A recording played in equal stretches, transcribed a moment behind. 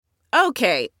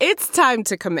Okay, it's time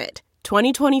to commit.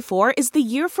 2024 is the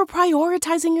year for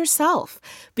prioritizing yourself.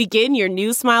 Begin your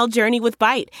new smile journey with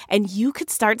Byte, and you could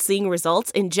start seeing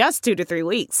results in just 2 to 3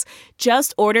 weeks.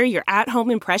 Just order your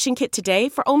at-home impression kit today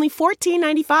for only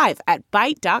 $14.95 at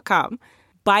Byte.com.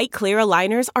 Byte Clear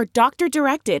aligners are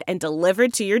doctor-directed and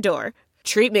delivered to your door.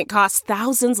 Treatment costs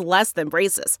thousands less than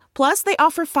braces. Plus, they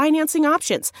offer financing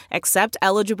options, accept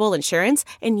eligible insurance,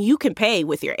 and you can pay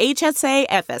with your HSA,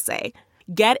 FSA.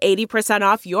 Get 80%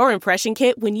 off your impression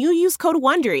kit when you use code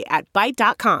WONDERY at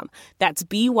Byte.com. That's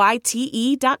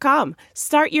BYTE.com.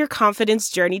 Start your confidence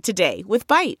journey today with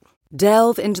Byte.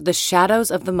 Delve into the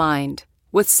shadows of the mind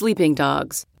with Sleeping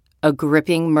Dogs, a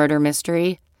gripping murder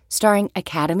mystery starring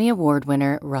Academy Award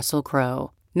winner Russell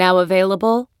Crowe. Now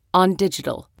available on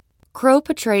digital. Crowe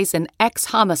portrays an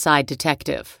ex-homicide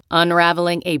detective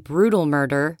unraveling a brutal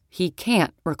murder he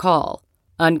can't recall.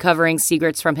 Uncovering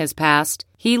secrets from his past,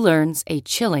 he learns a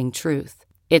chilling truth.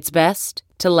 It's best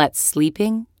to let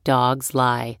sleeping dogs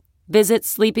lie. Visit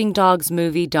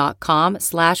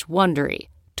sleepingdogsmovie.com/Wondery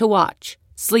to watch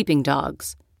Sleeping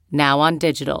Dogs, now on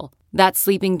digital. That's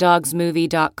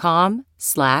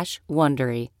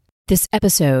sleepingdogsmovie.com/Wondery. This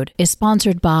episode is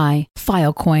sponsored by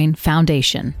Filecoin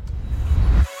Foundation.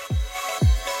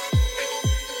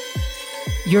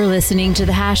 You're listening to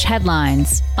the Hash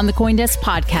Headlines on the CoinDesk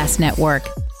Podcast Network.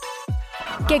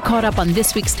 Get caught up on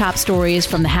this week's top stories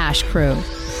from the Hash crew.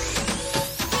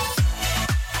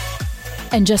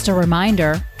 And just a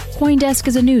reminder, CoinDesk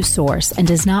is a news source and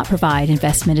does not provide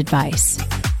investment advice.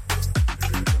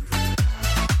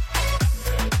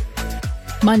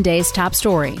 Monday's top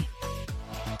story.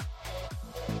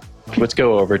 Let's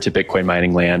go over to Bitcoin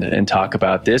mining land and talk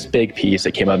about this big piece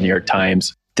that came out in the New York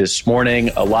Times this morning.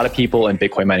 A lot of people in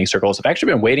Bitcoin mining circles have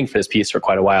actually been waiting for this piece for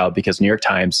quite a while because New York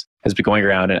Times has been going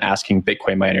around and asking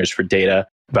Bitcoin miners for data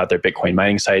about their Bitcoin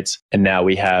mining sites. And now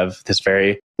we have this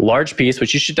very large piece,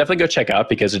 which you should definitely go check out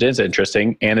because it is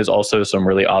interesting. And there's also some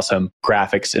really awesome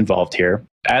graphics involved here.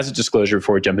 As a disclosure,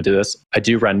 before we jump into this, I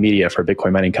do run media for a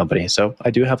Bitcoin mining company. So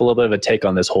I do have a little bit of a take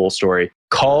on this whole story.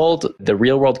 Called The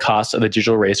Real World Cost of the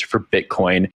Digital Race for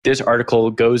Bitcoin, this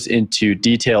article goes into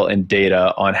detail and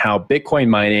data on how Bitcoin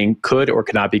mining could or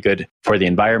could not be good for the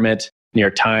environment. New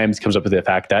York Times comes up with the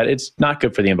fact that it's not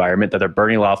good for the environment, that they're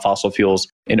burning a lot of fossil fuels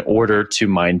in order to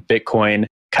mine Bitcoin.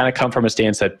 Kind of come from a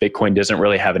stance that Bitcoin doesn't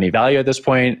really have any value at this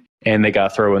point. And they got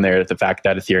to throw in there the fact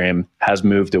that Ethereum has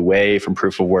moved away from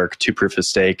proof of work to proof of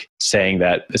stake, saying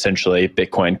that essentially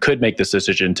Bitcoin could make this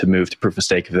decision to move to proof of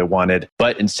stake if they wanted,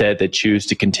 but instead they choose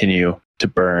to continue to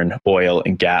burn oil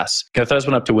and gas. Can I throw this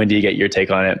one up to Wendy to get your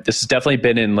take on it? This has definitely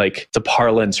been in like the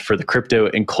parlance for the crypto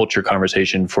and culture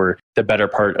conversation for the better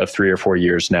part of 3 or 4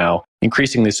 years now,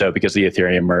 increasingly so because of the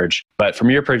Ethereum merge. But from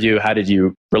your purview, how did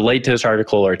you relate to this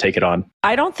article or take it on?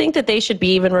 I don't think that they should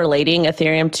be even relating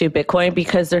Ethereum to Bitcoin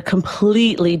because they're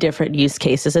completely different use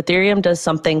cases. Ethereum does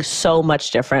something so much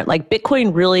different. Like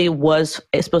Bitcoin really was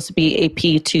supposed to be a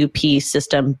P2P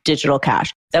system, digital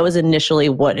cash. That was initially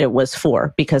what it was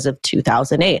for because of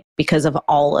 2008, because of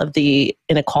all of the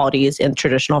inequalities in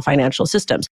traditional financial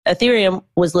systems. Ethereum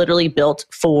was literally built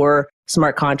for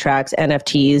smart contracts,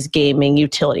 NFTs, gaming,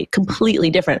 utility, completely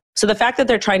different. So the fact that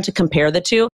they're trying to compare the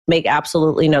two make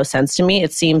absolutely no sense to me.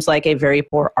 It seems like a very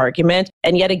poor argument.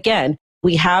 And yet again,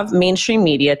 we have mainstream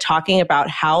media talking about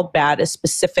how bad a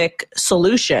specific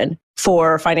solution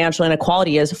for financial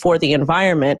inequality is for the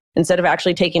environment, instead of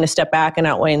actually taking a step back and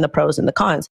outweighing the pros and the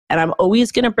cons. And I'm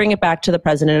always going to bring it back to the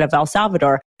president of El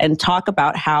Salvador and talk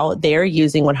about how they're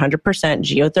using 100%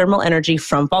 geothermal energy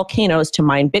from volcanoes to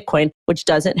mine Bitcoin, which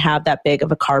doesn't have that big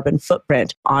of a carbon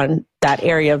footprint on that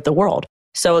area of the world.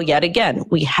 So yet again,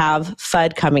 we have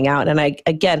FUD coming out. And I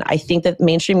think that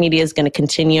mainstream media is going to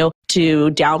continue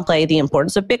to downplay the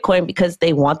importance of Bitcoin because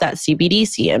they want that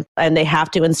CBDC in, and they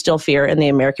have to instill fear in the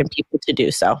American people to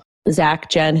do so. Zach,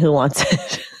 Jen, who wants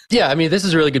it? Yeah, I mean, this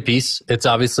is a really good piece. It's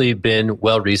obviously been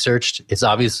well researched. It's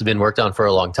obviously been worked on for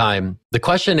a long time. The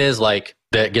question is like,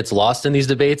 that gets lost in these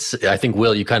debates. I think,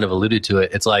 Will, you kind of alluded to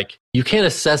it. It's like, you can't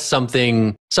assess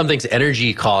something's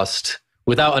energy cost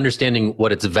without understanding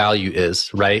what its value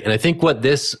is, right? And I think what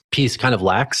this piece kind of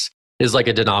lacks is like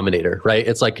a denominator, right?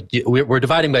 It's like we're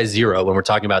dividing by zero when we're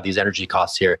talking about these energy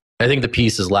costs here. I think the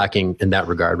piece is lacking in that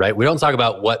regard, right? We don't talk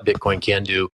about what Bitcoin can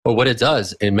do or what it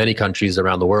does in many countries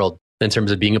around the world in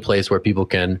terms of being a place where people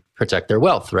can protect their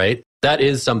wealth, right? That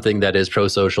is something that is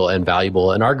pro-social and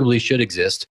valuable and arguably should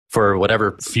exist for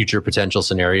whatever future potential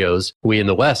scenarios we in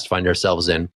the West find ourselves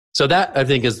in. So that, I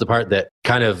think, is the part that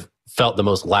kind of felt the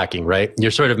most lacking, right?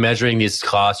 You're sort of measuring these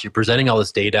costs, you're presenting all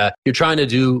this data, you're trying to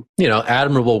do,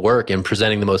 admirable work in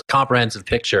presenting the most comprehensive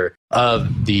picture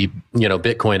of the,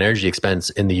 Bitcoin energy expense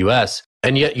in the US.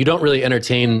 And yet you don't really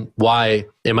entertain why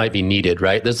it might be needed,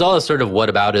 right? There's all this sort of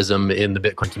whataboutism in the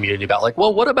Bitcoin community about like,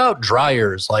 well, what about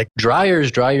dryers? Like dryers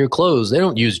dry your clothes. They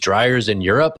don't use dryers in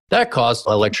Europe. That costs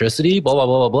electricity, blah, blah,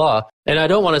 blah, blah, blah. And I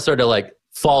don't want to sort of like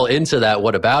fall into that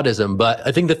whataboutism, but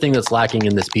I think the thing that's lacking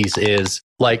in this piece is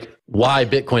like why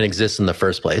Bitcoin exists in the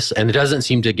first place. And it doesn't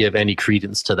seem to give any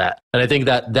credence to that. And I think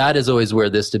that is always where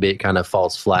this debate kind of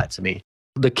falls flat to me.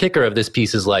 The kicker of this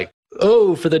piece is like,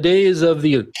 oh, for the days of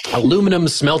the aluminum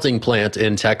smelting plant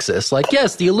in Texas. Like,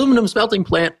 yes, the aluminum smelting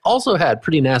plant also had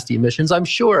pretty nasty emissions, I'm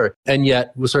sure. And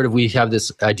yet we have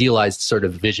this idealized sort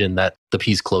of vision that the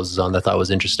piece closes on that I thought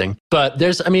was interesting. But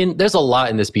there's a lot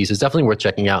in this piece. It's definitely worth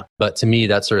checking out. But to me,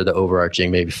 that's sort of the overarching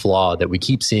maybe flaw that we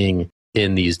keep seeing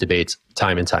in these debates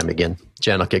time and time again.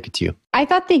 Jen, I'll kick it to you. I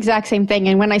thought the exact same thing.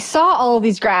 And when I saw all of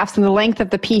these graphs and the length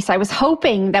of the piece, I was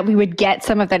hoping that we would get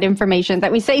some of that information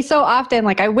that we say so often.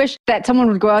 Like, I wish that someone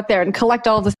would go out there and collect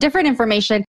all this different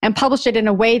information and publish it in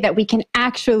a way that we can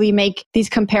actually make these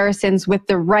comparisons with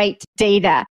the right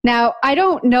data. Now, I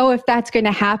don't know if that's going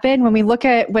to happen when we look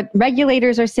at what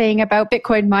regulators are saying about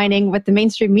Bitcoin mining, what the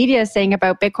mainstream media is saying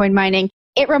about Bitcoin mining.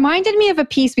 It reminded me of a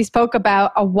piece we spoke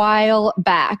about a while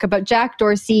back about Jack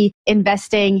Dorsey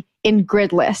investing in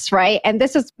Gridless, right? And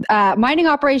this is a mining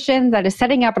operation that is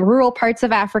setting up in rural parts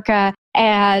of Africa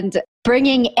and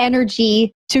bringing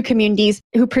energy to communities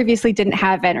who previously didn't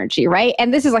have energy, right?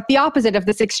 And this is like the opposite of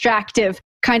this extractive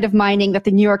kind of mining that the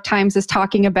New York Times is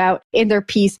talking about in their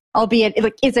piece, albeit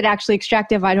like, is it actually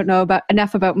extractive? I don't know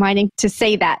enough about mining to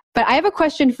say that. But I have a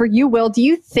question for you, Will. Do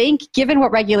you think, given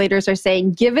what regulators are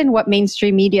saying, given what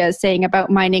mainstream media is saying about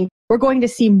mining, we're going to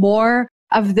see more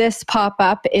of this pop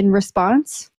up in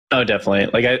response? Oh, definitely.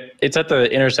 Like it's at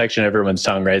the intersection of everyone's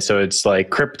tongue, right? So it's like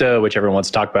crypto, which everyone wants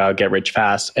to talk about, get rich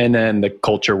fast, and then the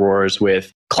culture wars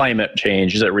with climate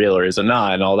change. Is it real or is it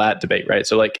not? And all that debate, right?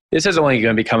 So like this is only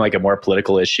going to become like a more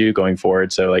political issue going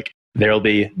forward. So like there'll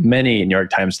be many New York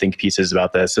Times think pieces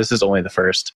about this. This is only the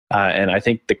first. And I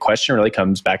think the question really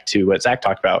comes back to what Zach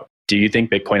talked about. Do you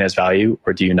think Bitcoin has value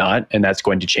or do you not? And that's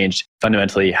going to change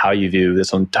fundamentally how you view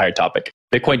this entire topic.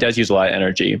 Bitcoin does use a lot of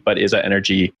energy, but is that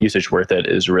energy usage worth it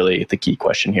is really the key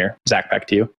question here. Zach, back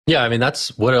to you. Yeah, I mean,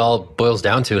 that's what it all boils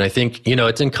down to. And I think,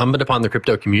 it's incumbent upon the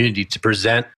crypto community to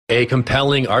present a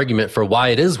compelling argument for why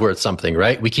it is worth something,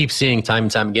 right? We keep seeing time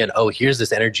and time again, oh, here's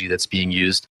this energy that's being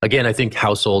used. Again, I think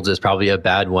households is probably a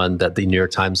bad one that the New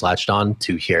York Times latched on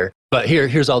to here. But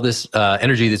here's all this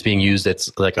energy that's being used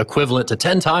that's like equivalent to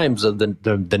 10 times of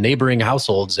the neighboring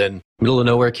households in middle of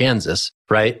nowhere, Kansas,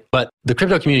 right? But the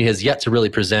crypto community has yet to really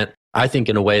present, I think,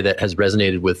 in a way that has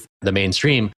resonated with the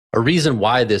mainstream, a reason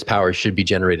why this power should be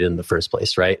generated in the first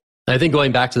place, right? And I think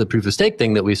going back to the proof of stake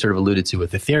thing that we sort of alluded to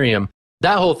with Ethereum,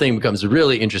 that whole thing becomes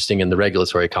really interesting in the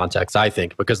regulatory context, I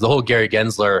think, because the whole Gary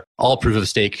Gensler, all proof of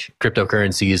stake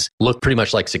cryptocurrencies look pretty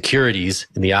much like securities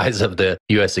in the eyes of the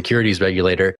US securities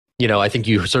regulator. I think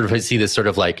you sort of see this sort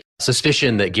of like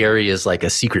suspicion that Gary is like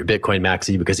a secret Bitcoin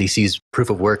maxi because he sees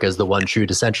proof of work as the one true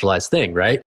decentralized thing,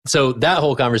 right? So that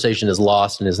whole conversation is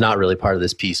lost and is not really part of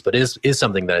this piece, but is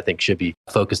something that I think should be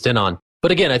focused in on.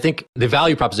 But again, I think the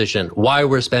value proposition, why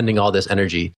we're spending all this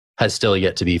energy, has still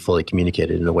yet to be fully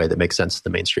communicated in a way that makes sense to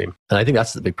the mainstream. And I think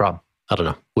that's the big problem. I don't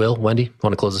know. Will, Wendy,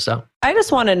 want to close this out? I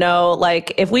just want to know,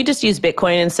 like, if we just use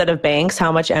Bitcoin instead of banks,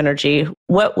 how much energy,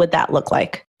 what would that look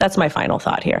like? That's my final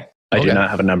thought here. I do not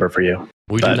have a number for you.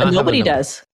 Nobody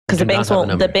does. Because the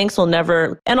banks will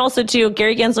never. And also, too,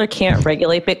 Gary Gensler can't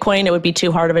regulate Bitcoin. It would be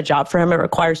too hard of a job for him. It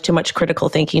requires too much critical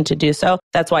thinking to do so.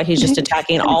 That's why he's just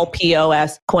attacking all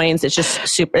POS coins. It's just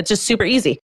super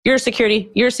easy. You're a security.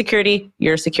 You're a security.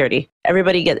 You're a security.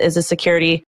 Everybody is a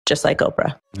security, just like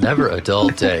Oprah. Never a dull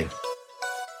day.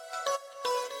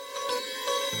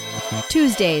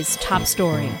 Tuesday's top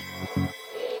story.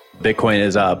 Bitcoin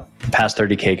is up past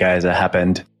 30K, guys. It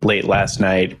happened late last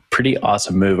night. Pretty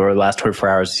awesome move. Over the last 24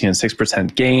 hours, we've seen a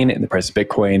 6% gain in the price of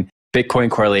Bitcoin. Bitcoin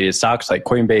correlated stocks like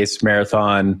Coinbase,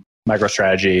 Marathon,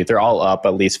 MicroStrategy, they're all up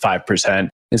at least 5%.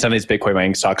 And some of these Bitcoin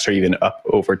mining stocks are even up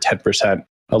over 10%.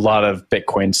 A lot of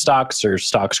Bitcoin stocks or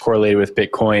stocks correlated with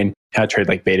Bitcoin kind of trade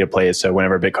like beta plays. So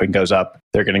whenever Bitcoin goes up,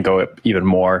 they're going to go up even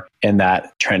more. And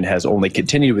that trend has only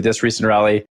continued with this recent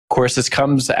rally. Of course, this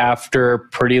comes after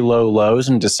pretty low lows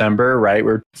in December, right?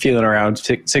 We're feeling around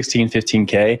 16,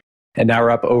 15K. And now we're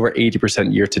up over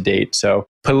 80% year to date. So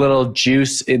put a little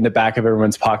juice in the back of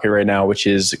everyone's pocket right now, which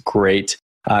is great.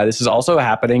 This is also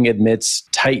happening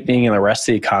amidst tightening in the rest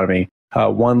of the economy.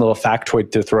 One little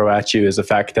factoid to throw at you is the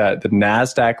fact that the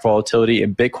NASDAQ volatility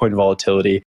and Bitcoin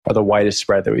volatility are the widest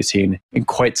spread that we've seen in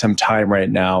quite some time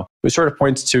right now. It sort of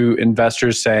points to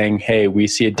investors saying, hey, we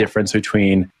see a difference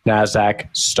between NASDAQ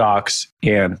stocks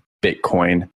and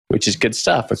Bitcoin, which is good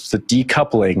stuff. It's the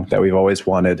decoupling that we've always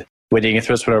wanted. Wendy, I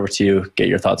throw this one over to you. Get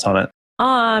your thoughts on it.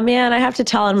 Oh man, I have to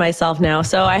tell on myself now.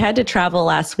 So I had to travel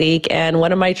last week, and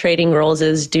one of my trading rules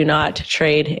is do not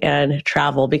trade and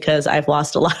travel because I've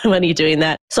lost a lot of money doing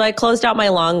that. So I closed out my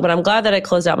long, but I'm glad that I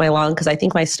closed out my long because I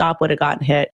think my stop would have gotten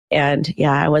hit. And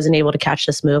yeah, I wasn't able to catch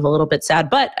this move. A little bit sad,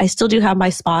 but I still do have my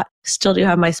spot. Still do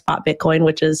have my spot Bitcoin,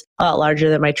 which is a lot larger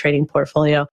than my trading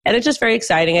portfolio. And it's just very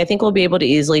exciting. I think we'll be able to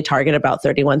easily target about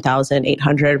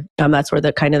 31,800. That's where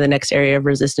the kind of the next area of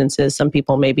resistance is. Some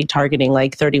people may be targeting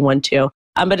like 31.2.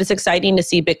 But it's exciting to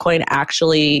see Bitcoin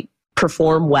actually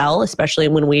perform well, especially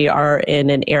when we are in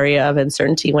an area of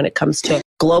uncertainty when it comes to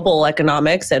global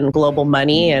economics and global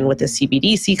money and with the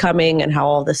CBDC coming and how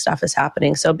all this stuff is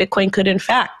happening. So Bitcoin could in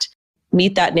fact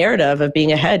meet that narrative of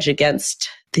being a hedge against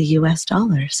the US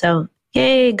dollar. So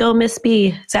yay, go Miss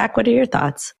B. Zach, what are your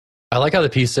thoughts? I like how the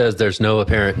piece says there's no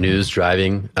apparent news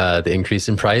driving the increase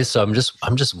in price. So I'm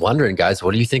just wondering, guys,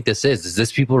 what do you think this is? Is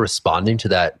this people responding to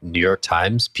that New York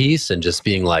Times piece and just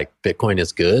being like, Bitcoin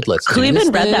is good? Let's do this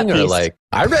thing? Read that piece? Or like,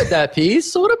 I read that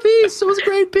piece. So what a piece. It was a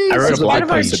great piece. I wrote a blog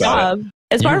post about it.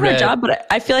 It's part of our job, but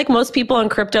I feel like most people in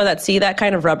crypto that see that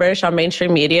kind of rubbish on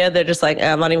mainstream media, they're just like,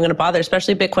 I'm not even going to bother,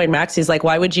 especially Bitcoin Maxi. Like,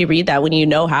 why would you read that when you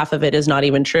know half of it is not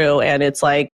even true? And it's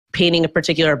like painting a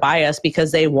particular bias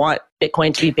because they want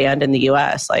Bitcoin to be banned in the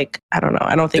US. Like, I don't know.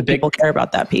 I don't think people care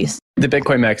about that piece. The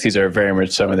Bitcoin maxis are very much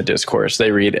so in the discourse.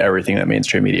 They read everything that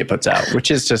mainstream media puts out,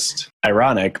 which is just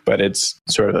ironic, but it's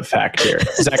sort of a fact here.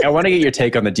 Zach, I want to get your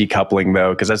take on the decoupling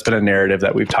though, because that's been a narrative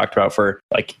that we've talked about for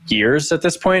like years at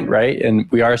this point, right? And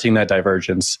we are seeing that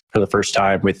divergence for the first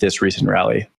time with this recent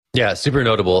rally. Yeah, super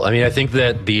notable. I mean, I think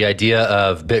that the idea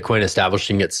of Bitcoin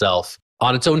establishing itself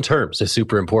on its own terms is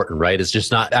super important, right? It's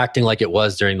just not acting like it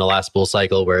was during the last bull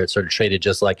cycle where it sort of traded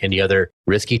just like any other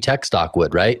risky tech stock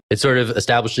would, right? It's sort of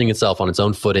establishing itself on its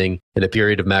own footing in a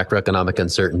period of macroeconomic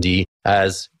uncertainty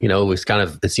as, you know,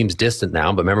 it seems distant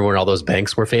now, but remember when all those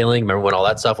banks were failing? Remember when all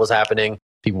that stuff was happening?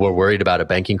 People were worried about a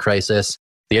banking crisis.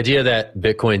 The idea that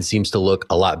Bitcoin seems to look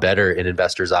a lot better in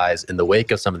investors' eyes in the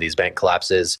wake of some of these bank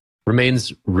collapses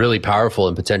remains really powerful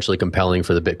and potentially compelling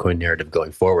for the Bitcoin narrative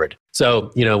going forward.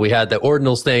 So, you know, we had the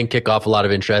ordinals thing kick off a lot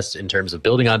of interest in terms of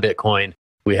building on Bitcoin.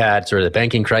 We had sort of the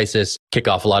banking crisis kick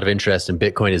off a lot of interest in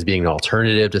Bitcoin as being an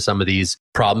alternative to some of these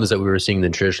problems that we were seeing in the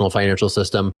traditional financial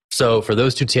system. So for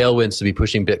those two tailwinds to be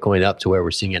pushing Bitcoin up to where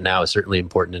we're seeing it now is certainly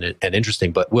important and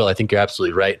interesting. But Will, I think you're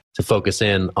absolutely right to focus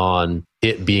in on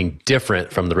it being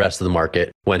different from the rest of the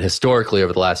market when historically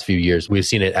over the last few years, we've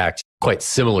seen it act quite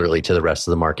similarly to the rest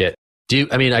of the market.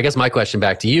 I guess my question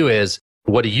back to you is,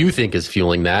 what do you think is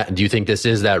fueling that? And do you think this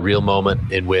is that real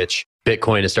moment in which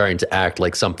Bitcoin is starting to act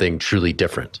like something truly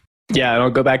different? Yeah, and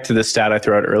I'll go back to the stat I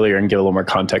threw out earlier and give a little more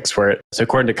context for it. So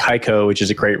according to Kaiko, which is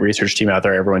a great research team out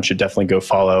there, everyone should definitely go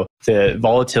follow, the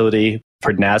volatility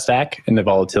for NASDAQ and the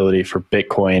volatility for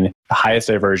Bitcoin, the highest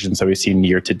divergence that we've seen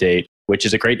year to date, which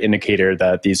is a great indicator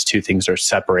that these two things are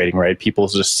separating, right? People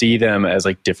just see them as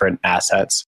like different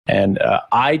assets. And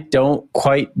I don't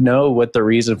quite know what the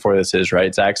reason for this is,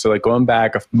 right, Zach? So like going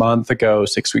back a month ago,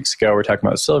 6 weeks ago, we're talking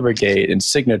about Silvergate and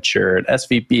Signature and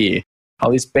SVB, all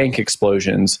these bank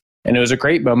explosions. And it was a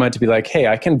great moment to be like, hey,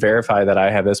 I can verify that I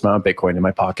have this amount of Bitcoin in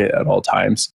my pocket at all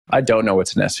times. I don't know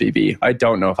what's an SVB. I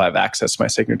don't know if I have access to my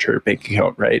Signature bank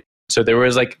account, right? So there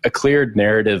was like a clear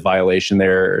narrative violation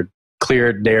there,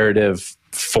 clear narrative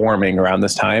forming around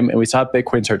this time. And we saw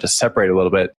Bitcoin start to separate a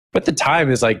little bit. But the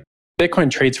time is like,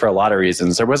 Bitcoin trades for a lot of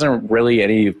reasons. There wasn't really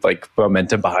any like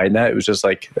momentum behind that. It was just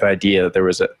like an idea that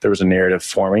there was a narrative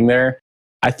forming there.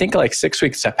 I think like 6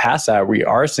 weeks past that, we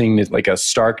are seeing like a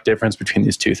stark difference between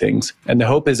these two things. And the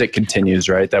hope is it continues,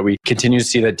 right? That we continue to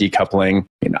see that decoupling.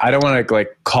 I don't want to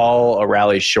like call a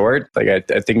rally short. Like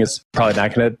I think it's probably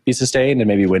not going to be sustained. And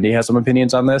maybe Wendy has some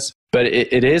opinions on this. But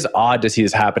it is odd to see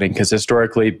this happening because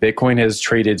historically Bitcoin has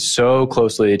traded so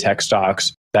closely to tech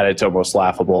stocks that it's almost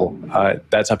laughable.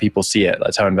 That's how people see it.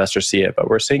 That's how investors see it. But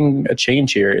we're seeing a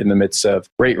change here in the midst of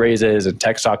rate raises and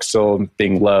tech stocks still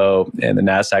being low and the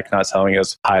NASDAQ not selling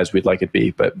as high as we'd like it to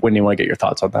be. But when do you want to get your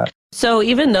thoughts on that? So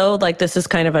even though like this is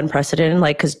kind of unprecedented,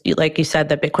 like because like you said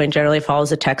that Bitcoin generally follows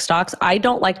the tech stocks, I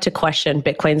don't like to question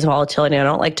Bitcoin's volatility. I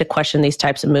don't like to question these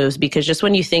types of moves because just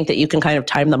when you think that you can kind of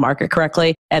time the market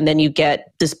correctly and then you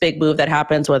get this big move that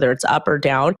happens, whether it's up or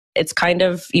down, it's kind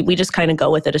of, we just kind of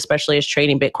go with it, especially as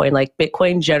trading Bitcoin. Like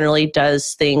Bitcoin generally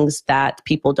does things that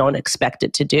people don't expect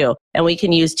it to do. And we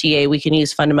can use TA, we can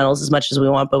use fundamentals as much as we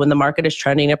want. But when the market is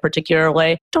trending a particular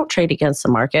way, don't trade against the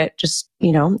market. Just,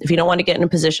 if you don't want to get in a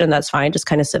position, that's fine. Just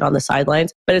kind of sit on the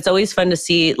sidelines. But it's always fun to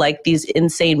see like these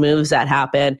insane moves that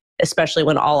happen, especially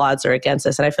when all odds are against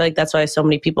us. And I feel like that's why so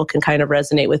many people can kind of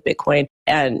resonate with Bitcoin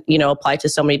and, apply to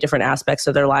so many different aspects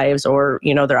of their lives or,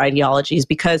 their ideologies,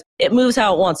 because it moves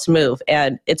how it wants to move.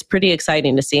 And it's pretty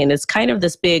exciting to see. And it's kind of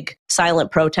this big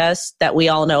silent protest that we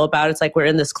all know about. It's like we're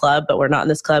in this club, but we're not in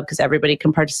this club because everybody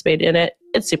can participate in it.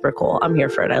 It's super cool. I'm here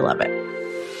for it. I love it.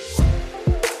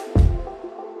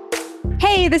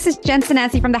 Hey, this is Jen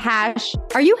Sanasi from The Hash.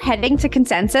 Are you heading to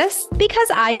Consensus? Because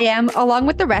I am, along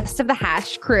with the rest of the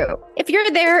Hash crew. If you're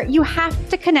there, you have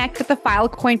to connect with the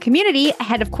Filecoin community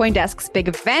ahead of CoinDesk's big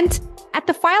event at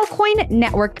the Filecoin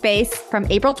Network Base from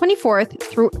April 24th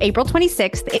through April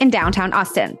 26th in downtown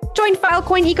Austin. Join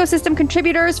Filecoin ecosystem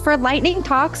contributors for lightning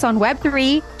talks on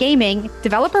Web3, gaming,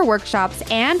 developer workshops,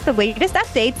 and the latest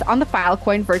updates on the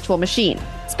Filecoin virtual machine.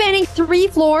 Spanning 3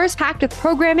 floors packed with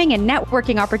programming and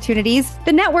networking opportunities,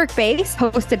 the Network Base,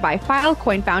 hosted by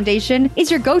Filecoin Foundation,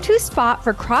 is your go-to spot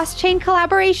for cross-chain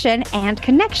collaboration and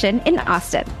connection in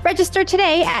Austin. Register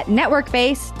today at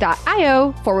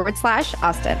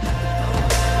networkbase.io/Austin.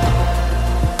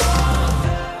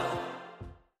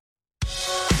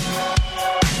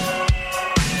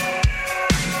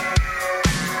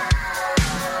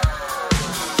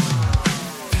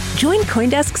 Join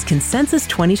CoinDesk's Consensus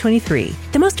 2023,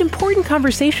 the most important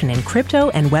conversation in crypto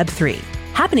and Web3,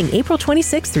 happening April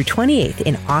 26th through 28th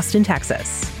in Austin,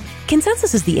 Texas.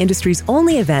 Consensus is the industry's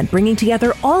only event bringing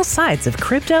together all sides of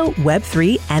crypto,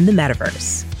 Web3, and the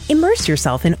metaverse. Immerse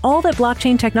yourself in all that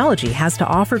blockchain technology has to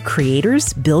offer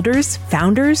creators, builders,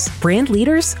 founders, brand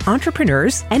leaders,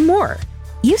 entrepreneurs, and more.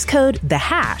 Use code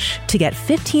THEHASH to get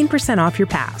 15% off your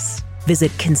pass.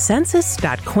 Visit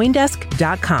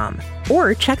consensus.coindesk.com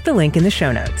or check the link in the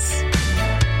show notes.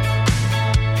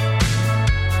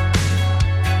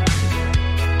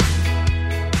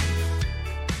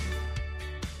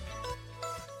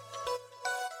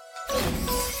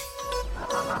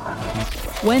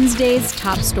 Wednesday's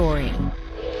top story.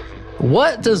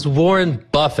 What does Warren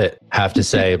Buffett have to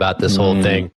say about this whole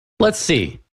thing? Let's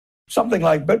see. Something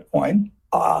like Bitcoin,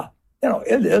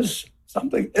 it is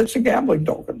something, it's a gambling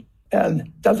token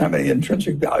and doesn't have any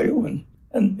intrinsic value.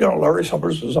 And Larry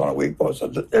Summers was on a week post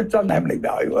that it doesn't have any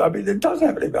value. I mean, it doesn't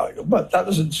have any value, but that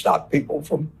doesn't stop people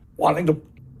from wanting to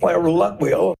play a roulette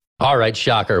wheel. All right,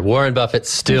 shocker. Warren Buffett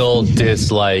still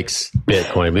dislikes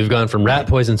Bitcoin. We've gone from rat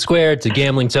poison squared to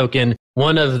gambling token.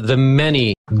 One of the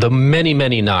many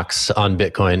knocks on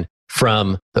Bitcoin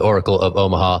from the Oracle of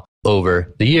Omaha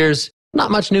over the years. Not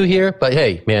much new here, but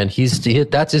hey, man,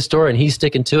 that's his story and he's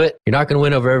sticking to it. You're not going to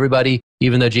win over everybody,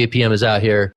 even though JPM is out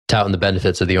here touting the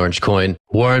benefits of the orange coin.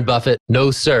 Warren Buffett,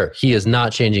 no, sir, he is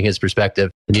not changing his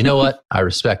perspective. And you know what? I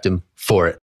respect him for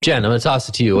it. Jen, I'm going to toss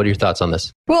it to you. What are your thoughts on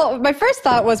this? Well, my first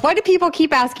thought was, why do people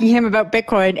keep asking him about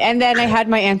Bitcoin? And then I had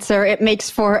my answer. It makes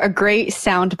for a great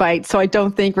soundbite. So I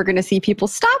don't think we're going to see people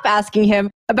stop asking him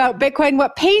about Bitcoin.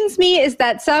 What pains me is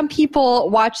that some people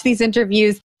watch these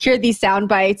interviews, hear these sound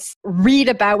bites, read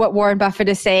about what Warren Buffett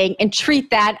is saying, and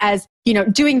treat that as,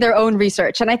 doing their own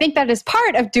research. And I think that is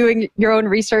part of doing your own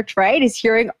research, right? Is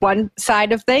hearing one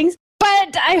side of things.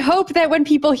 But I hope that when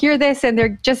people hear this and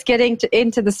they're just getting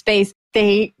into the space,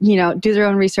 they, do their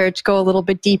own research, go a little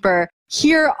bit deeper,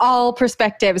 hear all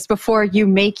perspectives before you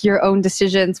make your own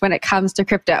decisions when it comes to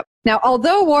crypto. Now,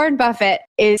 although Warren Buffett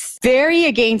is very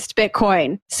against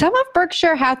Bitcoin, some of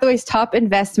Berkshire Hathaway's top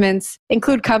investments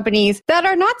include companies that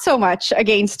are not so much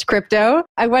against crypto.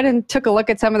 I went and took a look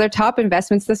at some of their top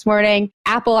investments this morning.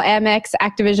 Apple, Amex,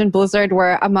 Activision, Blizzard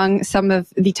were among some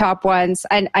of the top ones.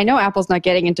 And I know Apple's not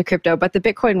getting into crypto, but the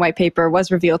Bitcoin white paper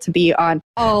was revealed to be on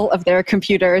all of their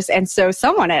computers. And so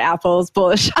someone at Apple is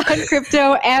bullish on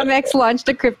crypto. Amex launched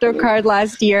a crypto card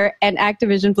last year, and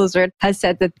Activision Blizzard has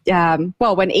said that,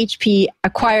 when HP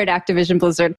acquired Activision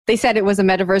Blizzard, they said it was a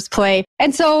metaverse play.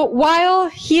 And so while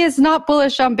he is not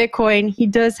bullish on Bitcoin, he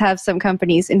does have some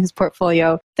companies in his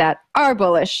portfolio that are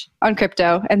bullish on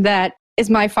crypto. And that is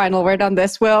my final word on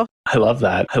this, Will. I love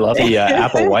that. I love the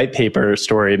Apple white paper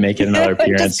story making another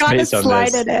appearance based on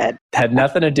this. It had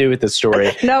nothing to do with the story.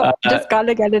 No, just got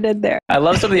to get it in there. I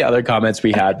love some of the other comments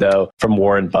we had, though, from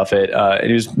Warren Buffett. And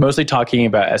he was mostly talking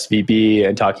about SVB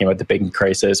and talking about the banking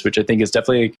crisis, which I think is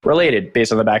definitely related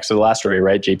based on the backs of the last story,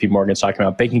 right? JP Morgan's talking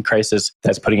about banking crisis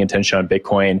that's putting attention on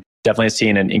Bitcoin. Definitely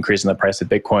seeing an increase in the price of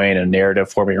Bitcoin, a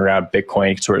narrative forming around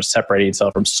Bitcoin, sort of separating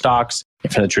itself from stocks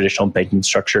and from the traditional banking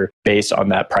structure based on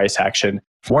that price action.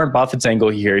 Warren Buffett's angle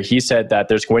here, he said that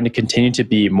there's going to continue to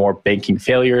be more banking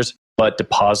failures, but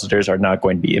depositors are not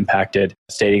going to be impacted,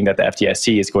 stating that the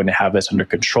FDIC is going to have this under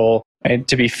control. And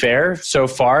to be fair, so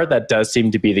far, that does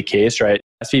seem to be the case, right?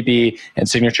 SVB and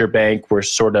Signature Bank were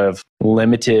sort of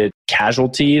limited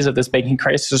casualties of this banking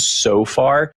crisis so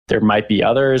far. There might be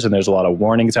others, and there's a lot of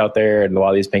warnings out there, and a lot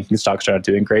of these banking stocks are not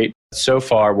doing great. So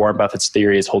far, Warren Buffett's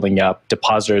theory is holding up.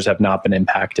 Depositors have not been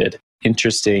impacted.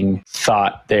 Interesting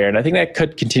thought there. And I think that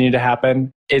could continue to happen.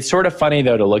 It's sort of funny,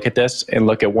 though, to look at this and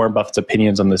look at Warren Buffett's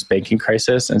opinions on this banking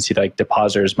crisis and see like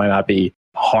depositors might not be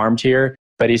harmed here,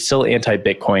 but he's still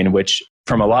anti-Bitcoin, which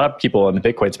from a lot of people in the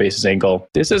Bitcoin space's angle,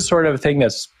 this is sort of a thing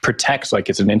that protects, like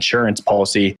it's an insurance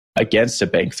policy against a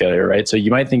bank failure, right? So you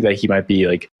might think that he might be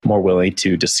like more willing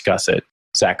to discuss it.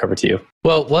 Zach, over to you.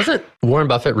 Well, wasn't Warren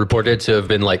Buffett reported to have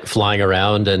been like flying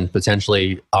around and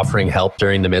potentially offering help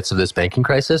during the midst of this banking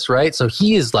crisis, right? So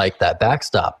he is like that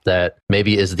backstop that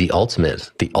maybe is the ultimate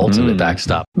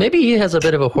backstop. Maybe he has a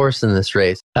bit of a horse in this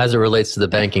race as it relates to the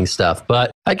banking stuff.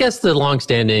 But I guess the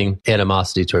longstanding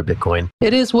animosity toward Bitcoin,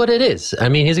 it is what it is. I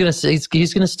mean, he's going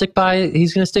to stick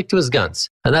to his guns,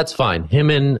 and that's fine. Him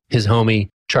and his homie,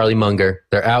 Charlie Munger,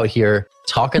 they're out here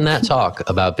talking that talk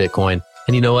about Bitcoin.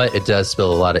 And you know what? It does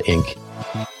spill a lot of ink.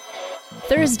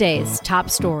 Thursday's top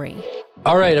story.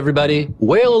 All right, everybody.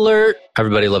 Whale alert.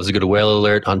 Everybody loves a good whale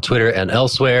alert on Twitter and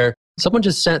elsewhere. Someone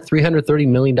just sent $330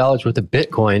 million worth of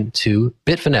Bitcoin to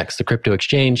Bitfinex, the crypto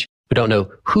exchange. We don't know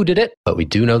who did it, but we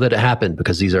do know that it happened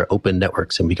because these are open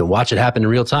networks and we can watch it happen in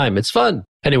real time. It's fun.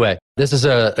 Anyway, this is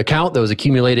an account that was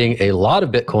accumulating a lot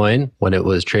of Bitcoin when it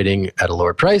was trading at a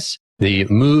lower price. The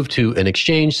move to an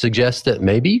exchange suggests that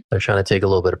maybe they're trying to take a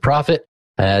little bit of profit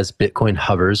as Bitcoin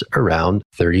hovers around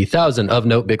 30,000. Of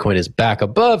note, Bitcoin is back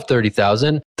above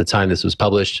 30,000. At the time this was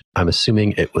published, I'm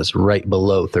assuming it was right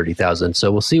below 30,000.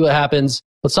 So we'll see what happens.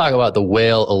 Let's talk about the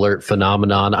whale alert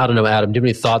phenomenon. I don't know, Adam, do you have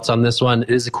any thoughts on this one?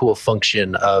 It is a cool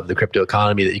function of the crypto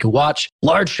economy that you can watch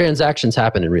large transactions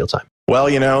happen in real time. Well,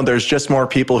 there's just more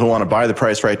people who want to buy the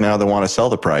price right now than want to sell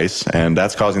the price, and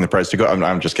that's causing the price to go.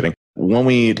 I'm just kidding. When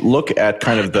we look at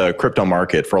kind of the crypto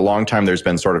market, for a long time, there's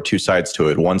been sort of two sides to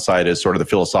it. One side is sort of the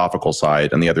philosophical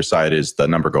side, and the other side is the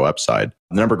number go up side.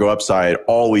 The number go up side,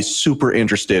 always super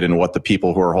interested in what the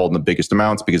people who are holding the biggest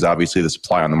amounts, because obviously the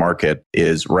supply on the market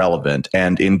is relevant.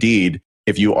 And indeed,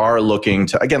 if you are looking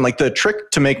to, again, like the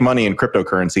trick to make money in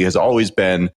cryptocurrency has always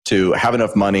been to have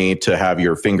enough money to have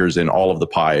your fingers in all of the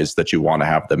pies that you want to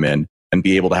have them in and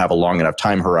be able to have a long enough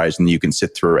time horizon that you can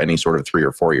sit through any sort of 3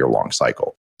 or 4 year long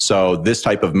cycle. So this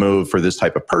type of move for this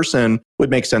type of person would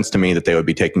make sense to me that they would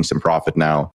be taking some profit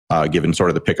now, given sort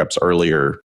of the pickups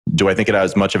earlier. Do I think it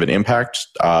has much of an impact?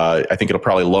 I think it'll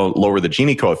probably lower the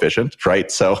Gini coefficient, right?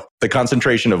 So the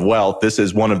concentration of wealth, this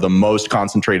is one of the most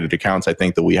concentrated accounts I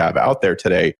think that we have out there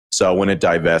today. So when it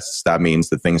divests, that means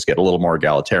that things get a little more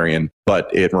egalitarian, but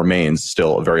it remains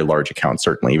still a very large account,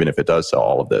 certainly, even if it does sell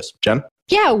all of this. Jen?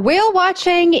 Yeah, whale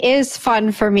watching is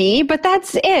fun for me, but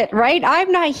that's it, right?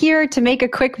 I'm not here to make a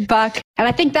quick buck. And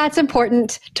I think that's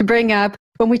important to bring up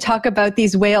when we talk about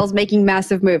these whales making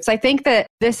massive moves. I think that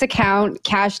this account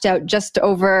cashed out just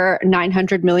over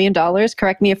 $900 million.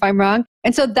 Correct me if I'm wrong.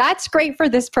 And so that's great for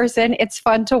this person. It's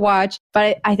fun to watch,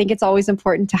 but I think it's always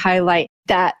important to highlight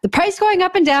that the price going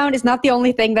up and down is not the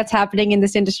only thing that's happening in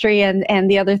this industry,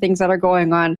 and the other things that are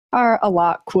going on are a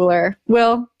lot cooler.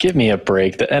 Will? Give me a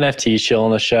break. The NFT shill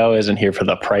on the show isn't here for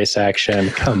the price action.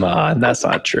 Come on. That's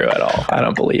not true at all. I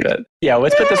don't believe it. Yeah,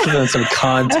 let's put this in some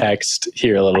context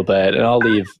here a little bit, and I'll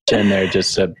leave Jen there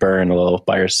just to burn a little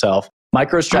by herself.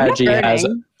 MicroStrategy has,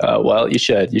 well, you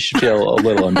should feel a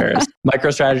little embarrassed.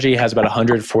 MicroStrategy has about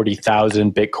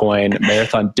 140,000 Bitcoin.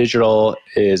 Marathon Digital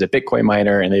is a Bitcoin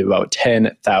miner, and they have about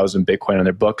 10,000 Bitcoin on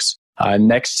their books.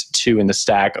 Next to in the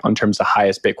stack, on terms of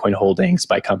highest Bitcoin holdings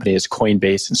by company, is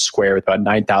Coinbase and Square with about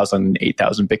 9,000 and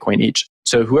 8,000 Bitcoin each.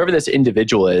 So whoever this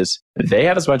individual is, they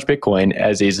have as much Bitcoin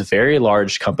as these very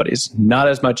large companies. Not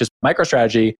as much as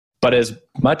MicroStrategy, but as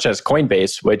much as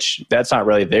Coinbase, which that's not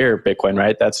really their Bitcoin,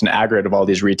 right? That's an aggregate of all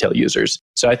these retail users.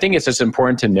 So I think it's just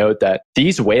important to note that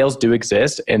these whales do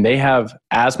exist, and they have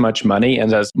as much money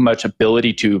and as much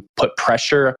ability to put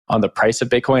pressure on the price of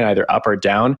Bitcoin, either up or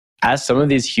down, as some of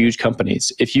these huge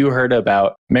companies. If you heard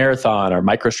about Marathon or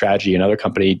MicroStrategy, another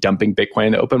company dumping Bitcoin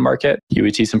in the open market, you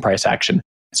would see some price action.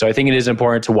 So I think it is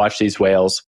important to watch these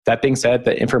whales. That being said,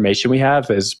 the information we have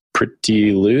is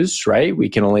pretty loose, right? We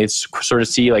can only sort of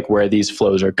see like where these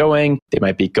flows are going. They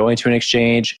might be going to an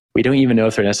exchange. We don't even know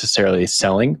if they're necessarily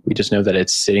selling. We just know that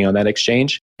it's sitting on that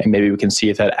exchange. And maybe we can see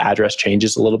if that address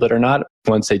changes a little bit or not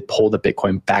once they pull the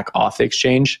Bitcoin back off the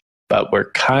exchange. But we're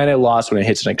kind of lost when it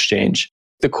hits an exchange.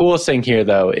 The coolest thing here,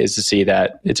 though, is to see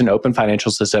that it's an open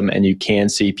financial system and you can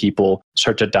see people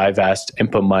start to divest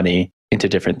and put money into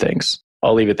different things.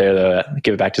 I'll leave it there, though.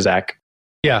 Give it back to Zach.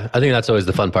 Yeah, I think that's always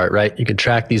the fun part, right? You can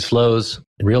track these flows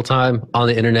in real time on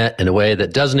the internet in a way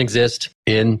that doesn't exist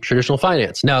in traditional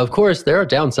finance. Now, of course, there are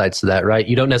downsides to that, right?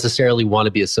 You don't necessarily want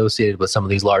to be associated with some of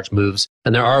these large moves.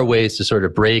 And there are ways to sort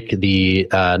of break the,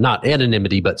 not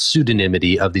anonymity, but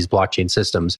pseudonymity of these blockchain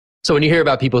systems. So when you hear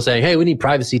about people saying, hey, we need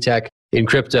privacy tech in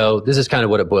crypto, this is kind of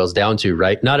what it boils down to,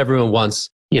 right? Not everyone wants,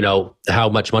 how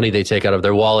much money they take out of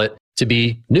their wallet to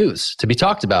be news, to be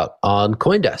talked about on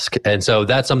CoinDesk. And so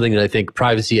that's something that I think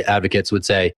privacy advocates would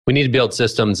say, we need to build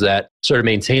systems that sort of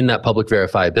maintain that public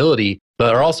verifiability,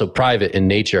 but are also private in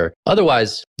nature.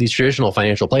 Otherwise, these traditional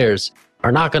financial players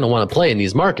are not going to want to play in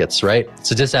these markets, right? It's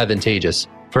disadvantageous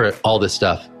for all this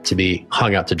stuff to be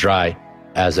hung out to dry,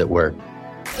 as it were.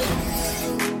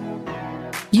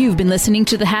 You've been listening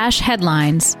to The Hash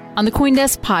Headlines on the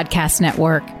CoinDesk Podcast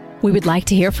Network. We would like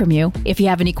to hear from you. If you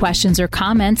have any questions or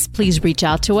comments, please reach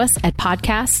out to us at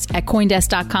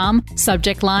podcasts@coindesk.com,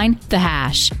 subject line, The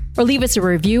Hash, or leave us a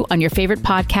review on your favorite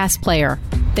podcast player.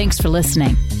 Thanks for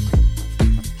listening.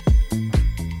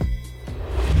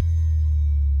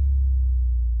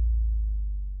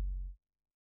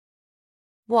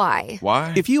 Why?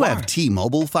 Why? If you have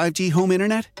T-Mobile 5G home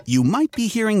internet, you might be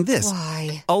hearing this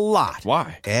Why? a lot.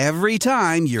 Why? Every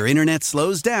time your internet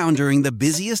slows down during the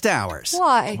busiest hours.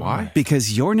 Why? Why?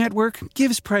 Because your network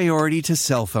gives priority to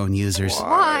cell phone users.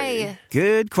 Why?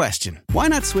 Good question. Why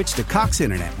not switch to Cox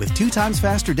Internet with 2 times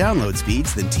faster download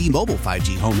speeds than T-Mobile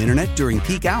 5G home internet during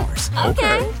peak hours?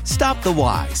 Okay. Stop the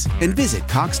whys and visit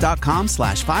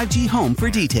cox.com/5G home for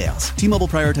details. T-Mobile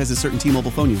prioritizes certain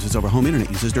T-Mobile phone users over home internet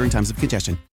users during times of congestion.